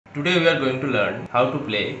Today we are going to learn how to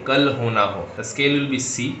play Kal Ho Na Ho. The scale will be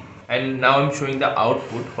C, and now I am showing the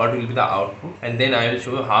output, what will be the output, and then I will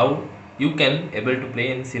show you how you can able to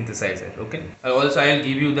play in synthesizer. Okay. Also I will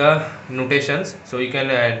give you the notations so you can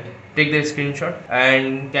take the screenshot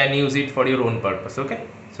and can use it for your own purpose. Okay.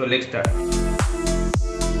 So let's start.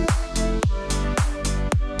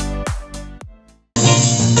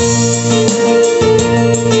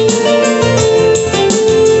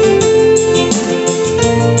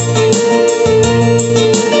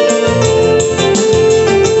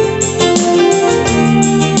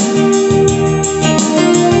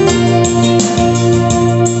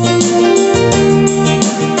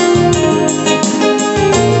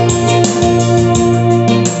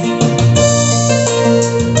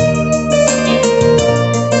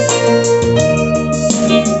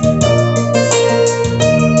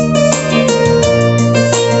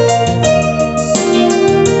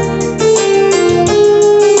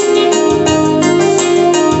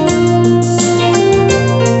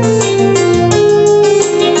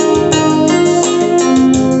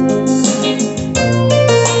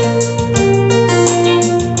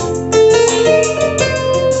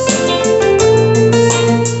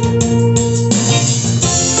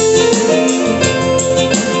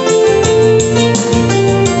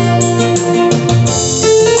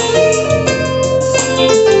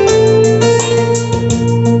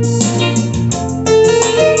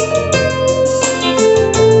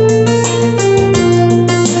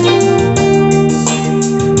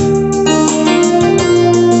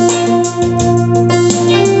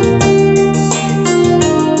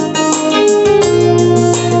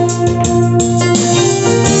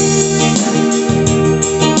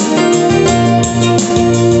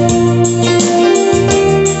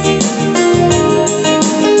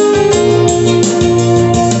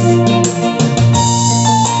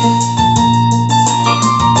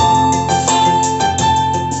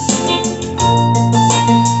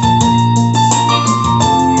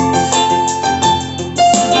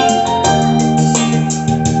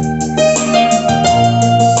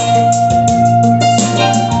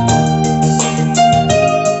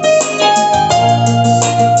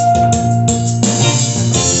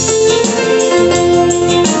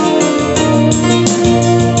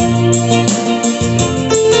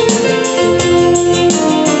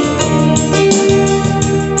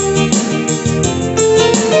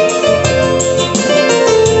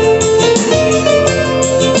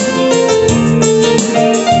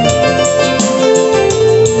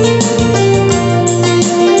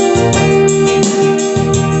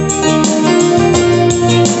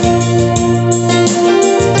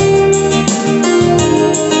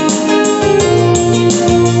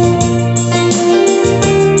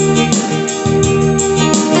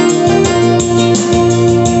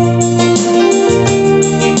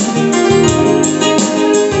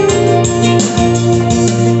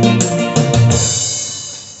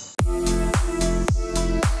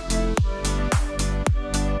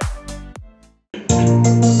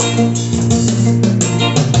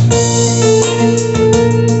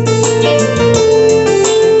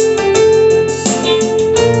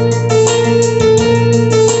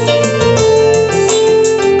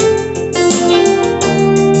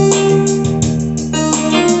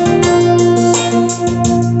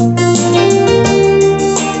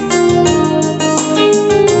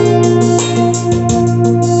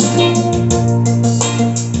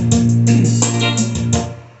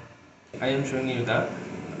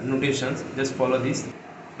 Notations, just follow this.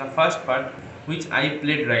 The first part which I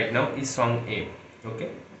played right now is song A. Okay,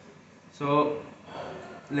 so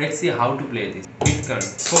let's see how to play this. Beat count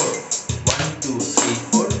 4 1 2 3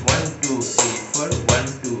 4 1 2 3 4 1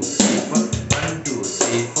 2 3 4 1 2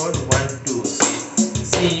 3 4 1 2 3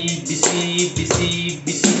 C B C B C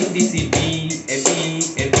B C D C B A B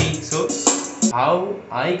A B. So how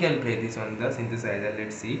I can play this on the synthesizer,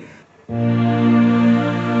 let's see.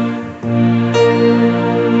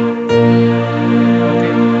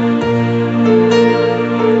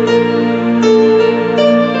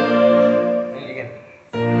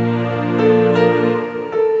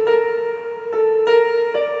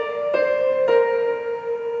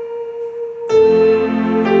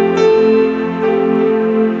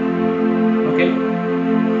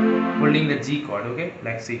 Holding the G chord, okay,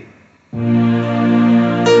 like C.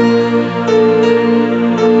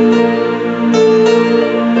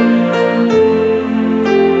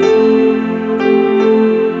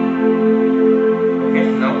 Okay,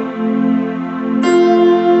 now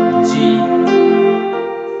G.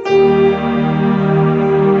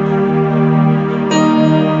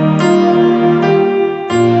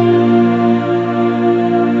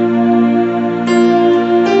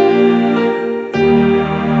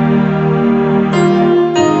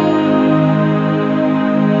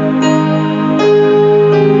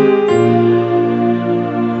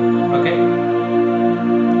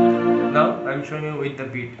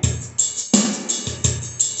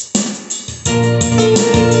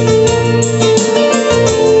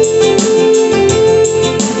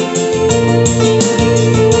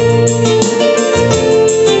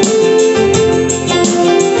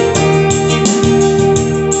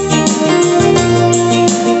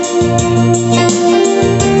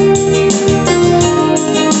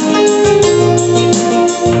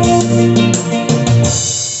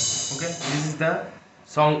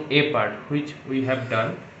 A part, which we have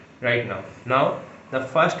done right now. Now the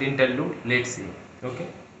first interlude, let's see. Okay,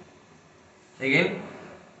 again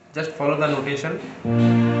just follow the notation.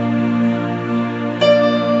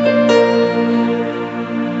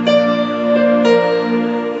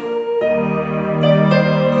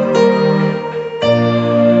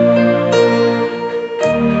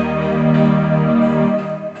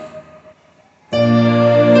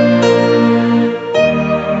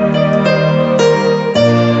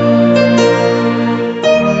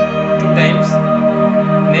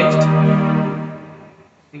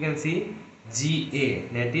 You can see G A,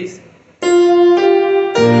 that is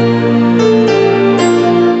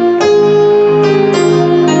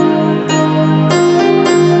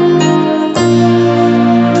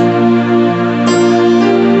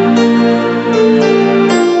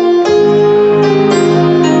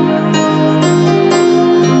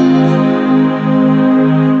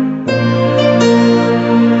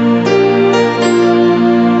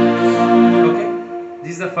okay.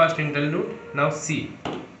 This is the first interlude. Now C.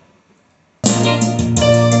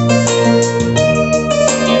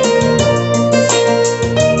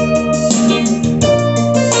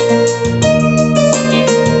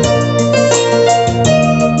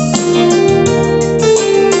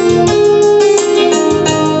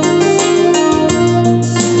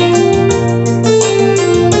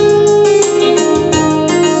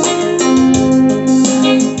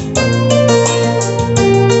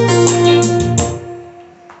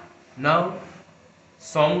 Now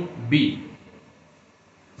song B.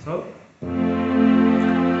 So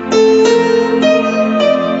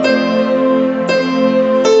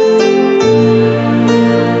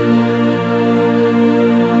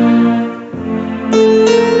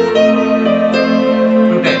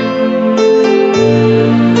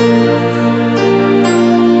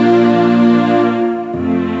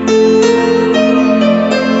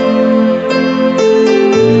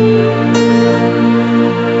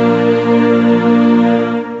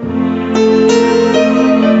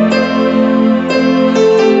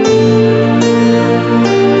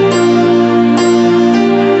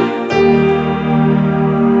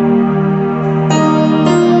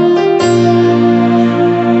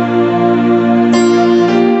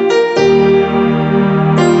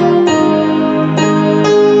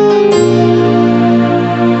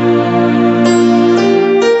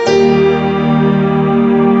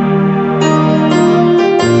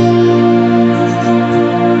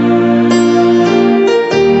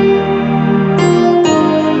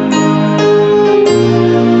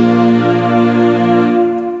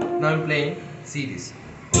now I'm playing series.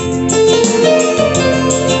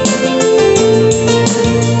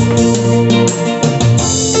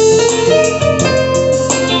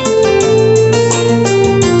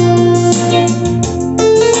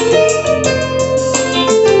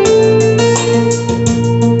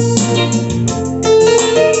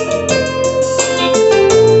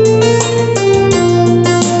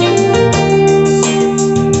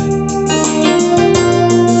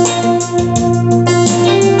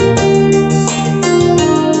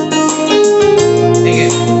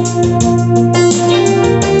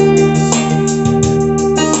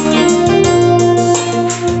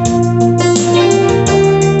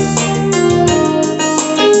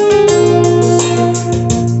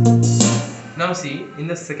 Now see, in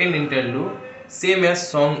the second interlude, same as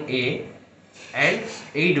song A, and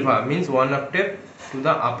 8 means 1 octave to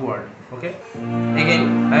the upward. Okay,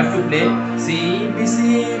 again I have to play C B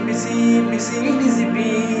C B C B C D C B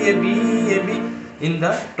A B A B in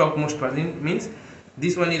the topmost part. Means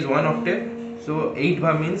this one is 1 octave, so 8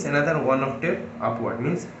 means another 1 octave upward,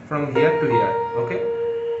 means from here to here. Okay,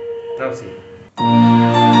 now see.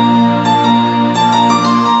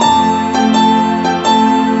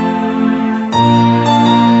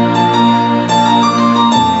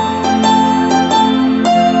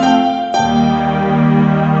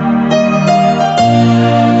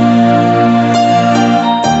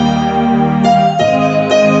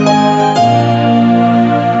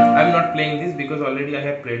 Already I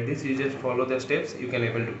have played this. You just follow the steps, you can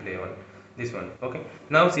able to play on this one. Okay,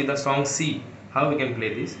 now see the song C, how we can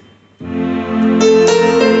play this.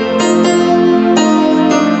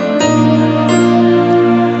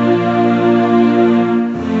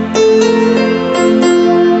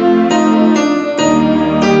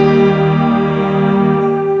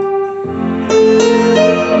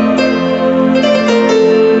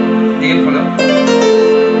 Again follow.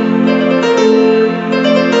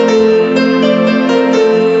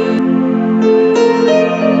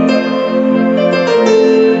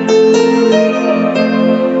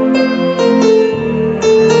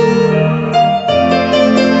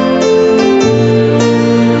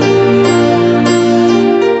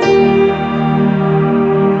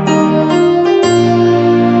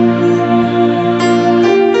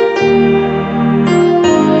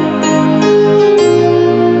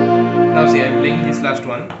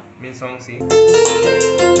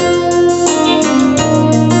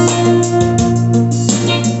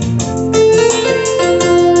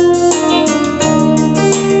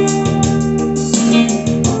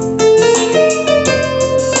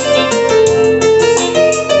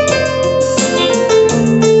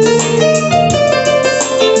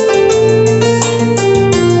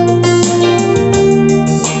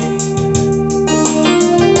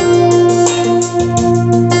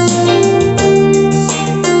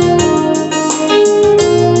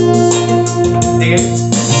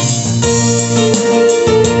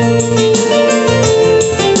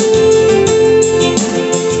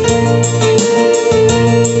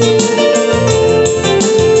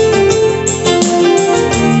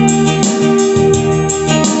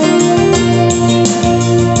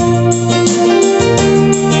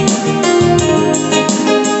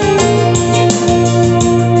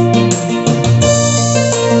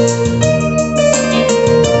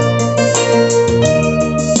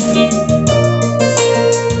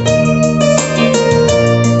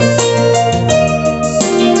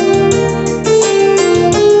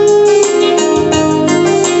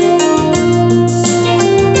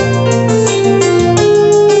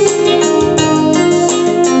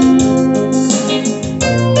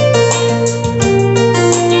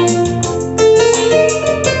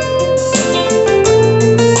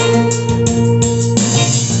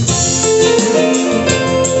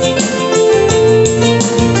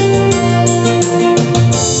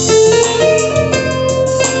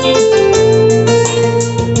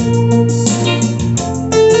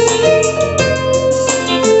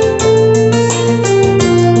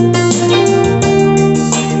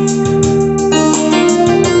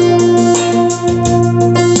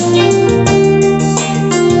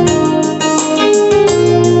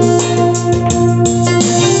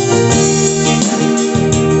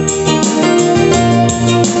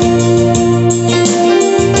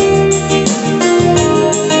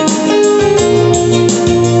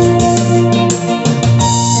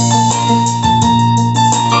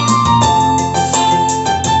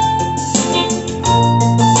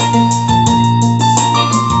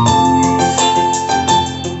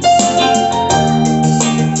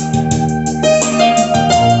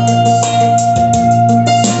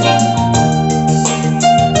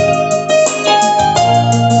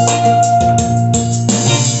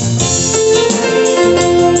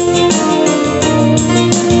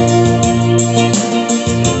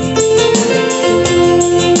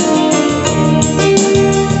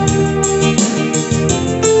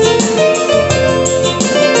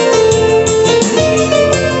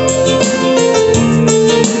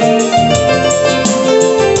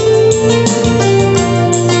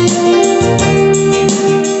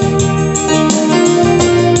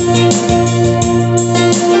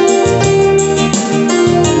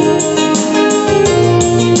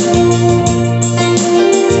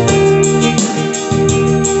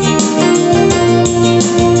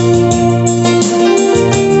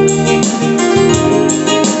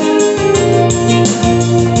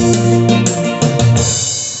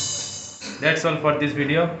 that's all for this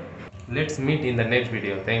video. Let's meet in the next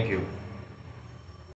video. Thank you.